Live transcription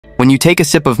When you take a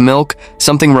sip of milk,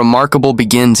 something remarkable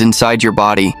begins inside your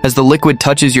body. As the liquid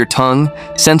touches your tongue,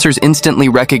 sensors instantly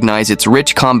recognize its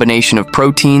rich combination of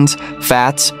proteins,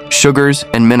 fats, sugars,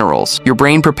 and minerals. Your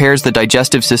brain prepares the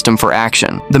digestive system for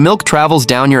action. The milk travels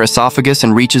down your esophagus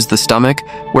and reaches the stomach,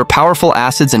 where powerful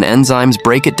acids and enzymes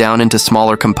break it down into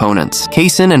smaller components.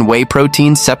 Casein and whey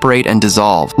proteins separate and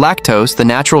dissolve. Lactose, the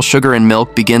natural sugar in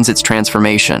milk, begins its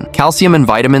transformation. Calcium and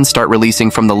vitamins start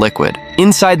releasing from the liquid.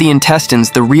 Inside the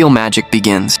intestines, the real magic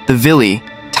begins. The villi,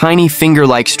 tiny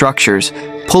finger-like structures,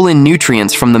 pull in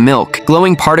nutrients from the milk.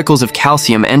 Glowing particles of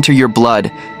calcium enter your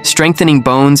blood, strengthening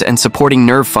bones and supporting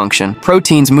nerve function.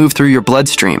 Proteins move through your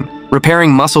bloodstream,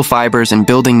 repairing muscle fibers and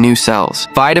building new cells.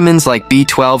 Vitamins like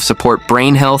B12 support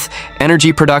brain health,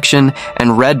 energy production,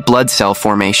 and red blood cell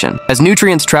formation. As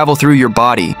nutrients travel through your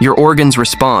body, your organs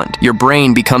respond. Your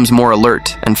brain becomes more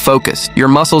alert and focused. Your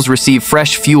muscles receive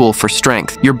fresh fuel for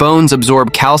strength. Your bones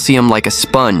absorb calcium like a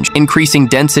sponge, increasing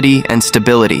density and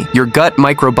stability. Your gut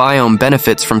microbiome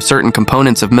benefits from certain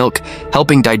components of milk,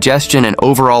 helping digestion and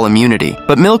overall immunity.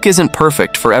 But milk isn't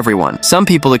perfect for everyone. Some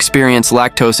people experience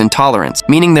lactose intolerance,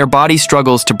 meaning their body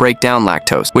struggles to break down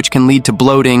lactose, which can lead to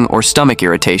bloating or stomach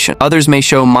irritation. Others may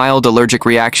show mild allergic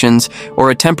reactions or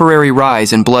a temporary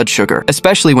rise in blood sugar,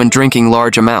 especially when drinking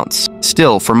large amounts.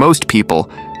 Still, for most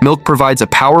people, milk provides a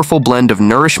powerful blend of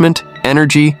nourishment,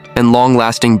 energy, and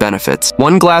long-lasting benefits.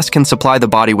 One glass can supply the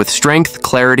body with strength,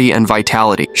 clarity, and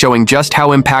vitality, showing just how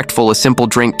impactful a simple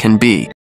drink can be.